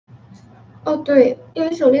哦，对，因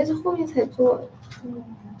为手链是后面才做的。嗯，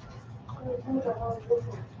我找到一个手，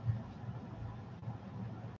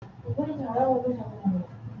我跟你讲，要我跟你讲。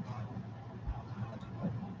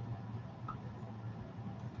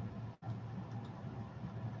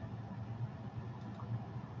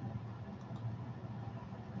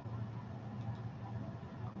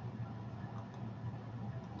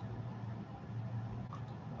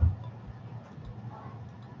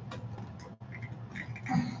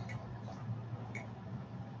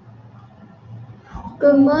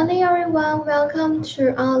Good morning, everyone. Welcome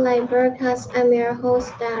to online broadcast. I'm your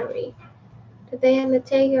host, Diary. Today, I'm going to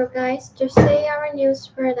take you guys to see our news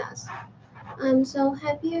products. I'm so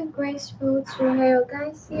happy and grateful to have you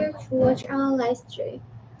guys here to watch our live stream.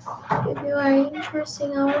 If you are interested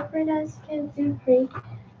in our products, can feel free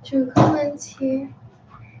to comment here.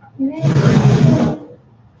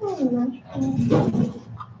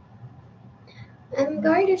 I'm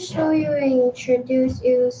going to show you and introduce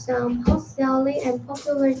you some hot-selling and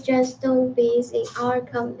popular gemstone beads in our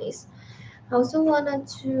companies. I also wanted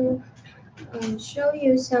to show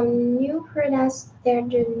you some new products. They're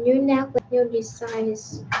the new necklace, new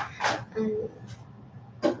designs, and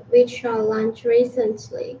which are launched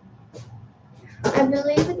recently. I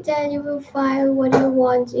believe that you will find what you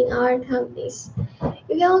want in our companies.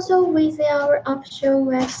 You can also visit our official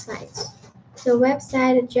website. The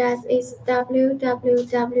website address is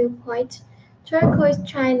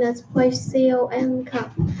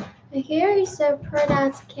www.turquoisechina.com. And here is a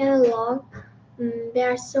product catalog.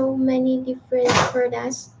 There are so many different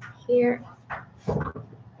products here.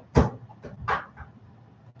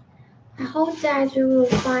 I hope that you will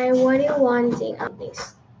find what you want in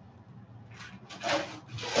this.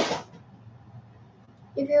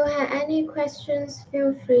 If you have any questions,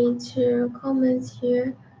 feel free to comment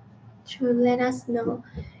here to let us know.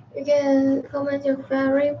 You can comment your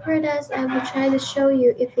favorite products. I will try to show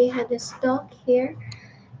you if we have the stock here.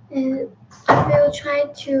 And I will try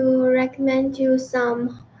to recommend you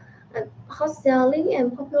some hot selling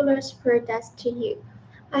and popular products to you.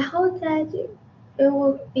 I hope that you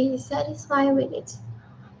will be satisfied with it.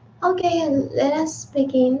 Okay, and let us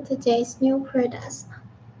begin today's new products.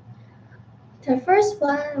 The first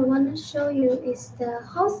one I want to show you is the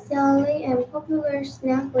hot selling and popular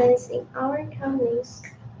necklace in our companies.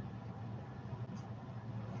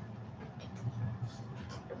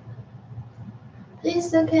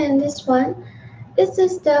 Please look at this one. This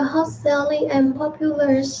is the hot selling and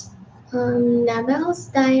popular Navajo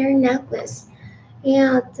style necklace.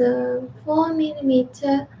 Yeah, the 4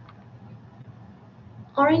 mm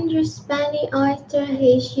orange spiny oyster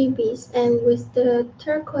HGBs and with the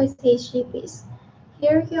turquoise HGBs.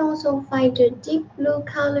 Here you can also find the deep blue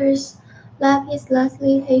colors Lapis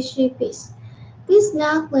lazuli HGBs. This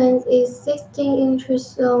necklace is 16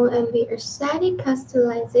 inches long and with aesthetic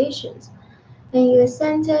customizations. And in the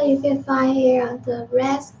center, you can find here the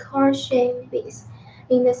red car chain beads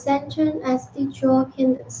in the center as the jewel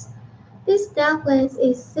pendants. This necklace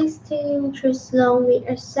is 16 inches long with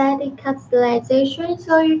aesthetic customization,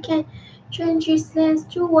 so you can change its length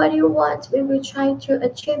to what you want. We will try to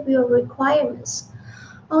achieve your requirements.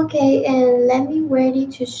 Okay, and let me ready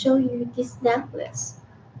to show you this necklace.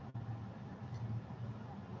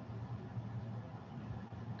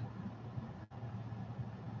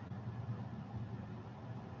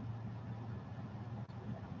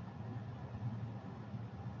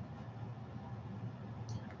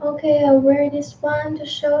 Okay, I wear this one to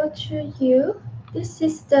show to you. This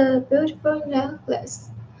is the beautiful necklace.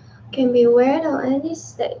 Can be worn on any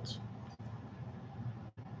stage.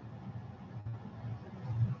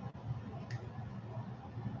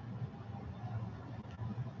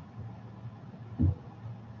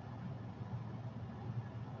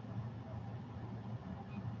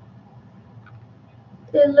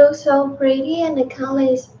 It looks so pretty and the color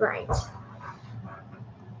is bright.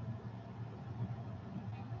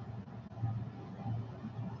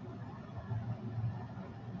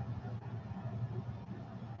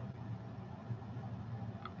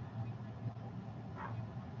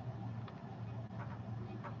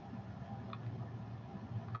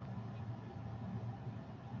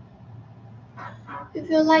 If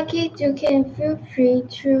you like it, you can feel free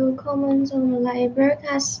to comment on the live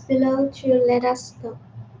broadcast below to let us know.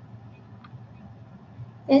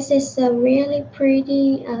 This is a really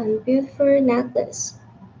pretty and beautiful necklace.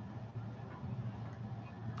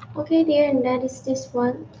 Okay, dear, and that is this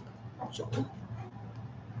one.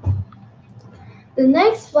 The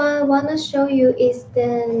next one I want to show you is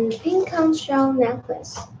the pink conch shell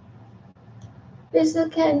necklace. Please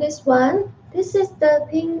look at this one. This is the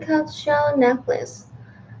pink conch shell necklace.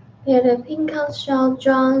 Here the pink shell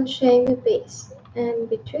drawn shaped base, and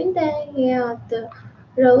between them here are the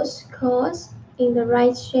rose quartz in the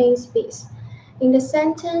right shaped base. In the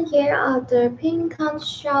center here are the pink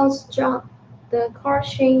shells drawn the core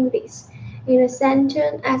shaped base. In the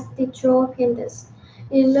center as the draw pendants.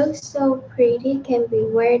 It looks so pretty, can be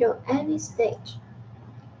worn on any stage.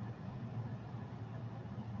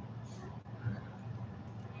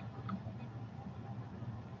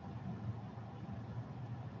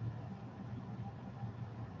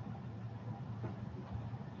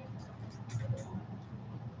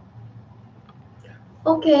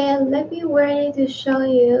 Okay, let me ready to show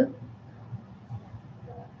you.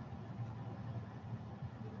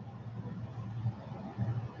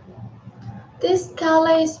 This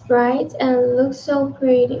color is bright and looks so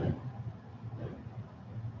pretty.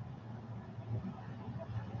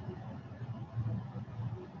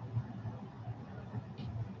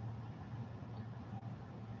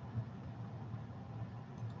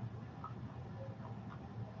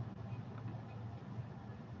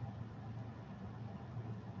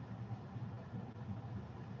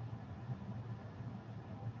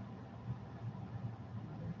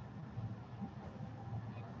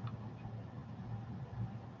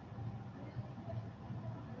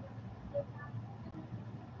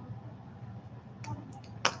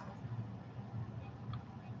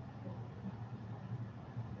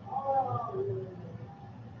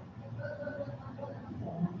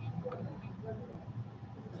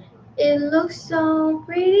 It looks so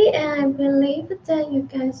pretty and I believe that you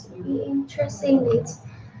guys will be interested in it.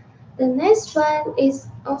 The next one is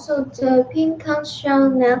also the pink conch shell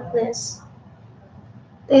necklace.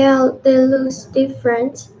 They look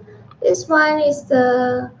different. This one is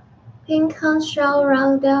the pink conch shell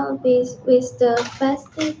roundel piece with the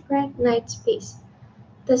festive pregnant piece.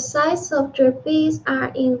 The size of the piece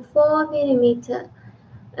are in 4 mm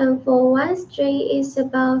and for one string is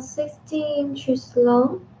about 16 inches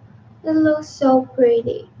long. It looks so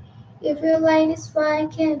pretty. If you like this one,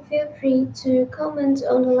 can feel free to comment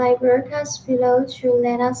on the live broadcast below to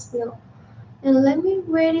let us know. And let me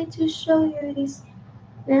ready to show you this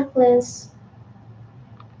necklace.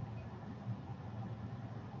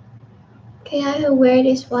 Okay, I will wear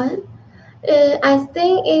this one. I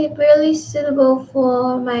think it's really suitable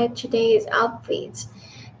for my today's outfit.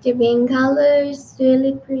 The pink color is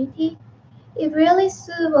really pretty. It's really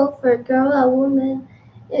suitable for a girl or woman,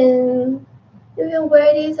 and you can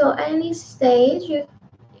wear this on any stage.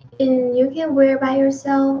 And you can wear by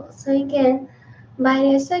yourself, so you can buy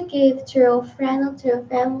it as a gift to your friend or to your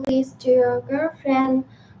families, to your girlfriend,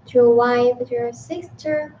 to your wife, to your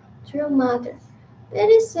sister, to your mother. That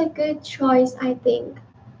is a good choice, I think.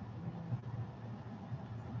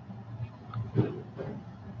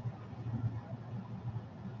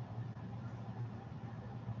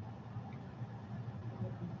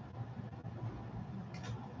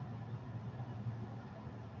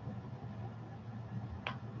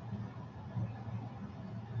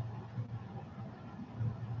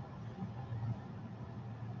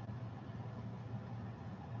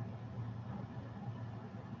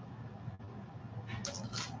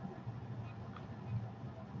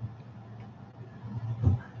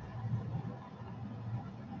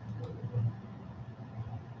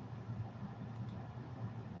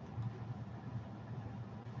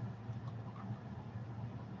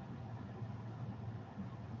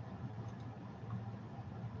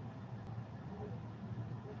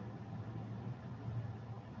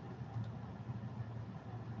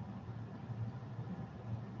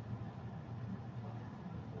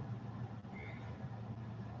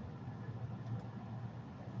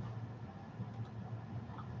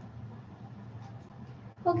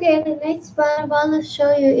 Okay, the next one I want to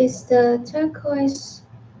show you is the turquoise,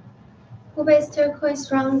 Hubei's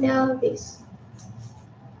turquoise round Elvis.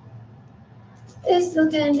 Let's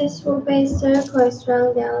look at this Hubei's turquoise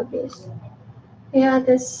round Elvis. They are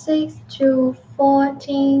the 6 to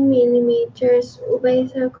 14 millimeters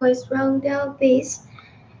Ube turquoise roundel piece,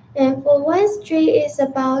 and for one string is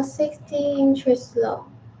about 16 inches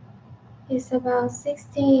long. It's about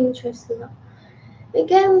 16 inches long. It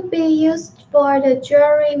can be used for the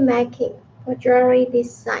jewelry making, for jewelry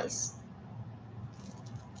this size.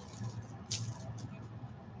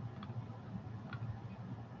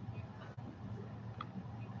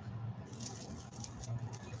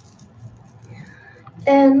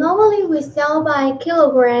 And normally we sell by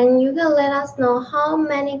kilogram. You can let us know how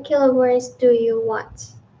many kilograms do you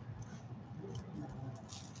want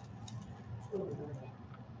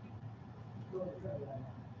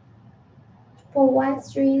for one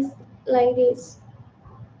string like this.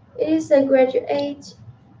 It is a graduate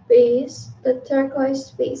piece, the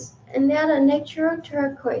turquoise piece, and they are the natural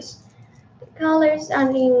turquoise. The colors are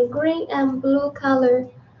in green and blue color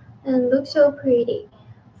and look so pretty.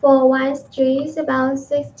 For one strip is about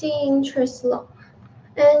 16 inches long.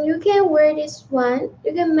 And you can wear this one.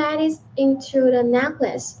 You can make it into the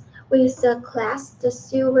necklace with the clasp, the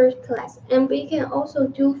silver clasp. And we can also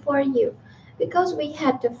do for you because we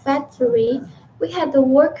had the factory, we had the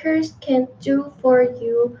workers can do for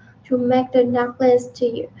you to make the necklace to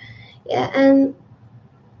you. Yeah, and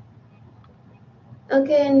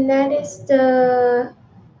okay, and that is the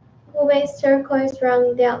Hubei turquoise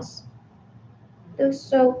roundels. Looks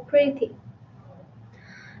so pretty.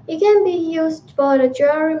 It can be used for the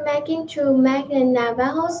jewelry making to make a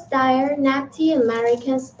Navajo style, Native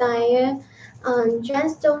American style,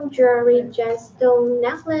 gemstone jewelry, gemstone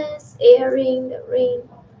necklace, earring, ring,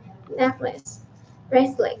 necklace,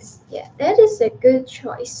 bracelets. Yeah, that is a good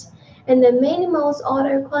choice. And the minimum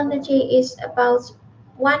order quantity is about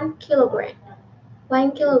 1 kilogram.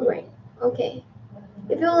 1 kilogram. Okay.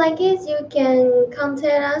 If you like it, you can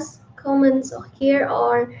contact us, comment here,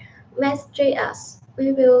 or message us.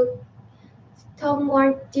 We will talk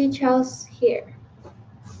more details here.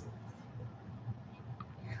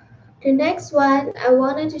 The next one I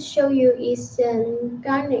wanted to show you is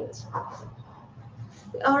garnet,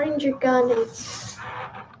 orange garnet.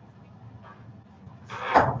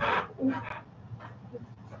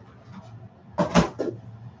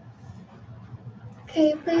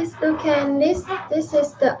 Okay, please look at this. This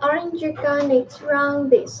is the orange garnet round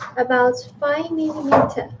this, about 5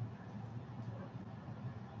 millimeter.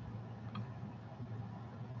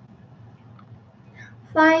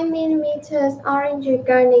 5 millimeters orange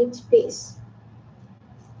garnet piece.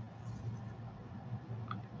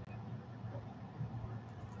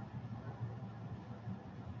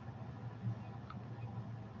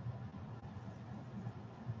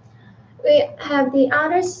 We have the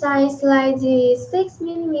other size like the 6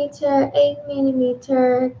 millimeter, 8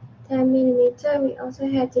 millimeter, 10 millimeter. We also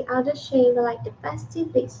have the other shape like the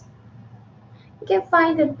bestie piece. You can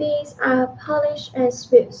find the beads are polished and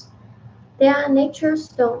smooth. They are natural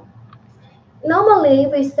stone. Normally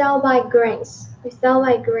we sell by grains.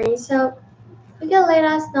 So you can let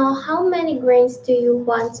us know how many grains do you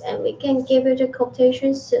want and we can give you the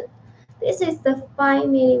quotation soon. This is the 5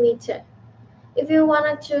 millimeter. If you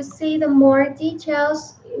wanted to see the more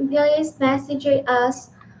details, please message us.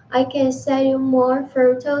 I can send you more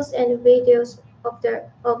photos and videos of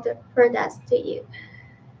the products to you.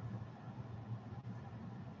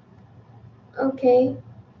 Okay.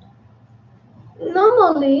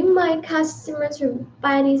 Normally, my customers will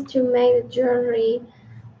buy this to make the jewelry,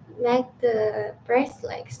 make the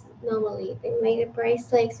bracelets. Normally, they make the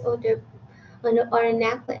bracelets or a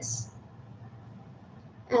necklace.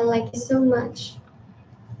 I like it so much.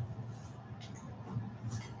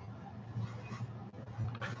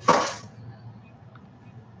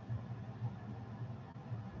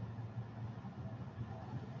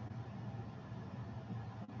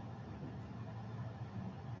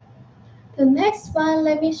 The next one,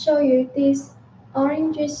 let me show you this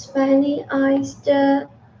orange spiny oyster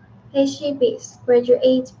Hershey piece,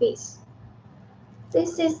 graduate piece.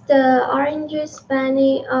 This is the orange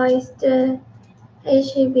spiny oyster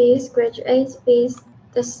Hershey piece, graduate piece.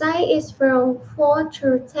 The size is from 4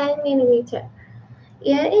 to 10 millimeter.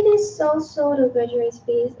 Yeah, it is also the graduate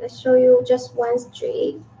piece. I show you just one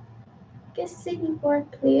strip. You can see it more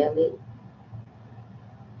clearly.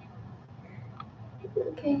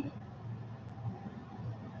 Okay.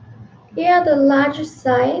 Here the large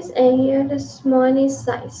size and here the smallest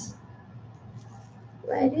size.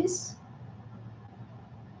 Like this.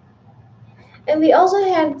 And we also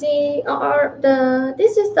have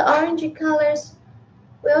this is the orange colors.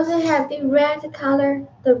 We also have the red color,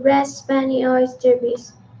 the red spiny oyster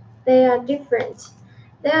bees. They are different.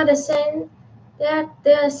 They are the same. They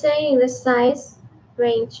are same in the size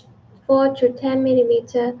range, 4 to 10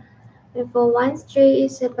 millimeter, and for one strip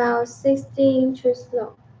is about 16 inches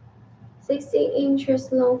long. 16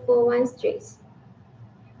 inches long for one strip.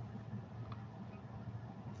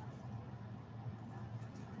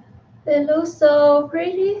 They look so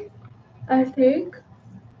pretty, I think.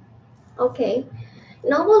 Okay.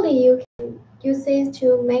 Normally you can use it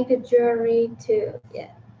to make the jewelry too.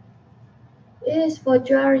 Yeah. It is for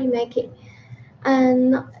jewelry making.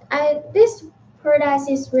 And this product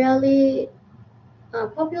is really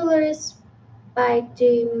popular by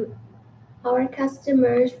our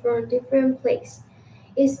customers from different places,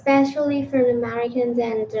 especially from Americans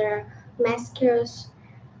and Mexicans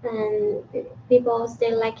and people.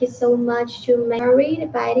 They like it so much to make jewelry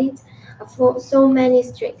by it for so many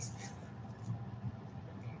strings.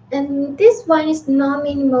 And this one is not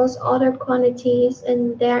mean most other quantities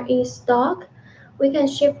and they're in stock. We can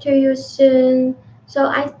ship to you soon. So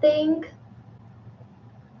I think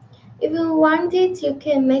if you want it, you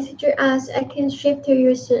can message us. I can ship to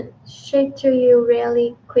you soon. Ship to you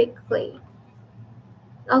really quickly.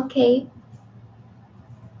 Okay,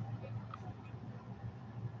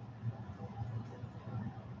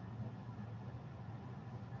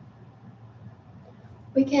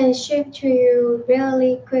 we can ship to you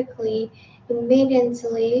really quickly,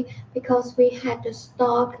 immediately, because we have the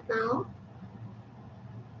stock now.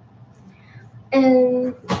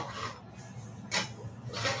 And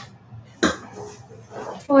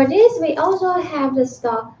for this, we also have the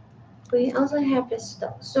stock. We also have the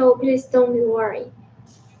stock, so please don't be worried.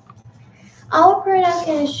 Our product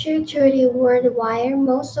can ship to the worldwide.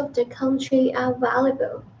 Most of the country are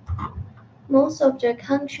valuable. Most of the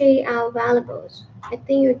country are valuable. I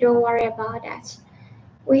think you don't worry about that.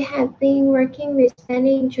 We have been working with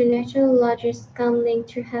many international logistics companies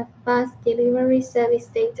to have fast delivery service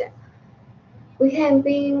data. We have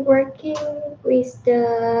been working with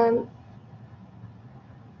the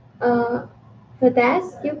uh,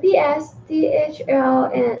 FedEx, UPS,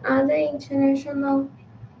 DHL, and other international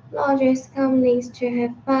logistics companies to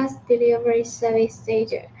have fast delivery service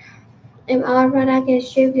data. And our product is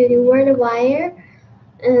shipped to the worldwide,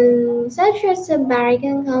 such as the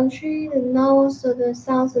American country, the North or the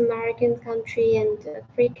South American country, and the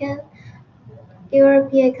African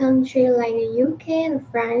European country like the UK and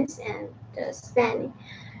France and the Spain.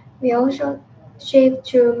 We also ship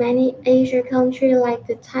to many Asian countries like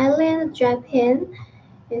the Thailand, Japan,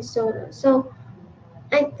 and so on. So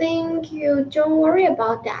I think you don't worry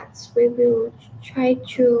about that. We will try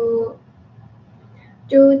to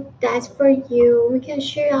do that for you. We can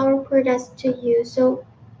share our products to you. So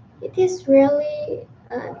it is really,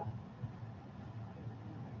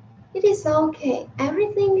 it is okay.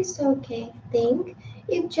 Everything is okay. Think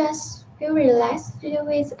you just feel relaxed to do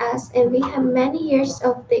with us, and we have many years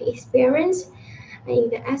of the experience in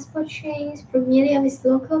the export chains, familiar with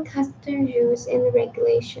local custom rules and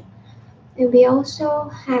regulation. And we also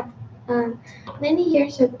have um, many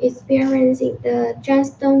years of experience in the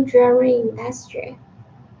gemstone jewelry industry.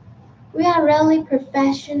 We are really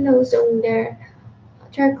professionals on the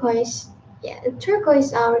turquoise. Yeah,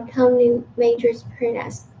 turquoise our company major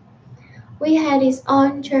products. We had its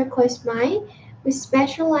own turquoise mine. We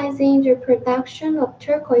specialize in the production of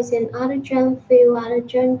turquoise and other gem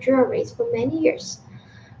jewelries for many years.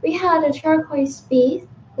 We had a turquoise beads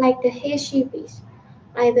like the Hershey beads,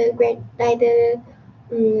 like the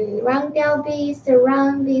roundel beads, the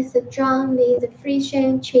round beads, the drum beads, the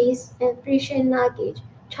Frisian cheese and Frisian nugget,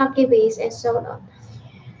 chucky beads, and so on.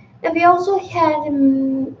 And we also had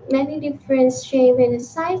many different shape and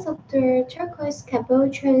size of the turquoise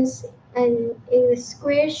cabochons and in the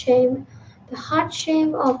square shape, the heart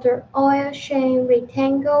shape of the oil shape,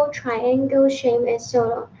 rectangle, triangle shape, and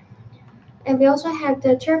so on. And we also have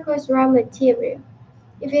the turquoise raw material.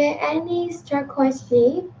 If you have any turquoise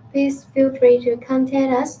need, please feel free to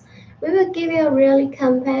contact us. We will give you a really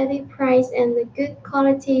competitive price and the good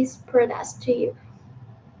quality products to you.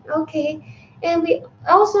 Okay, and we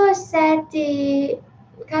also set the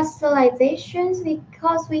customizations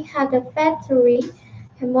because we have the factory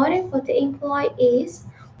and model for the employees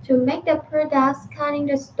to make the products cutting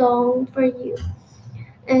the stone for you.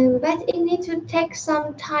 And but it need to take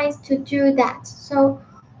some time to do that. So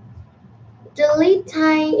the lead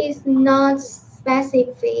time is not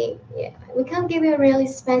specific. Yeah, we can't give you a really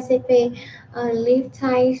specific lead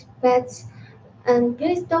time, but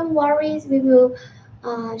please don't worry. We will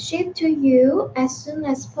ship to you as soon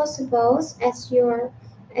as possible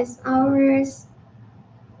as ours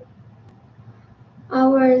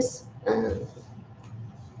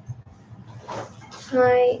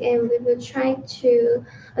time, and we will try to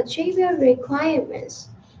achieve your requirements.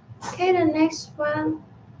 Okay, the next one.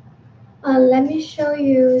 Let me show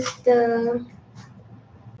you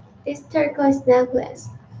this turquoise necklace.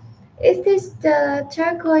 It is the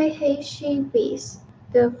turquoise Heishi piece,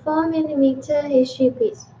 the 4 mm Heishi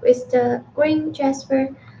piece with the green jasper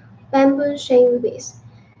bamboo shaped piece.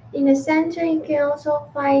 In the center, you can also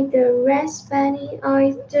find the red spiny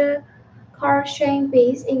oyster car shaped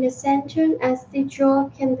piece in the center as the draw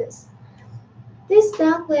canvas. This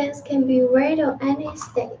necklace can be worn on any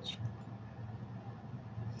stage.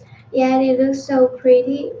 Yet it looks so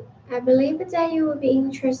pretty. I believe that you will be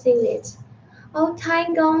interested in it. Oh,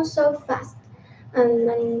 time goes so fast. And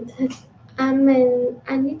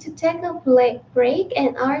I need to take a break,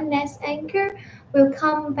 and our next anchor will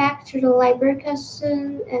come back to the library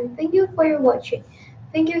soon. And thank you for your watching.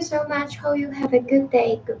 Thank you so much. Hope you have a good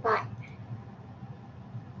day. Goodbye.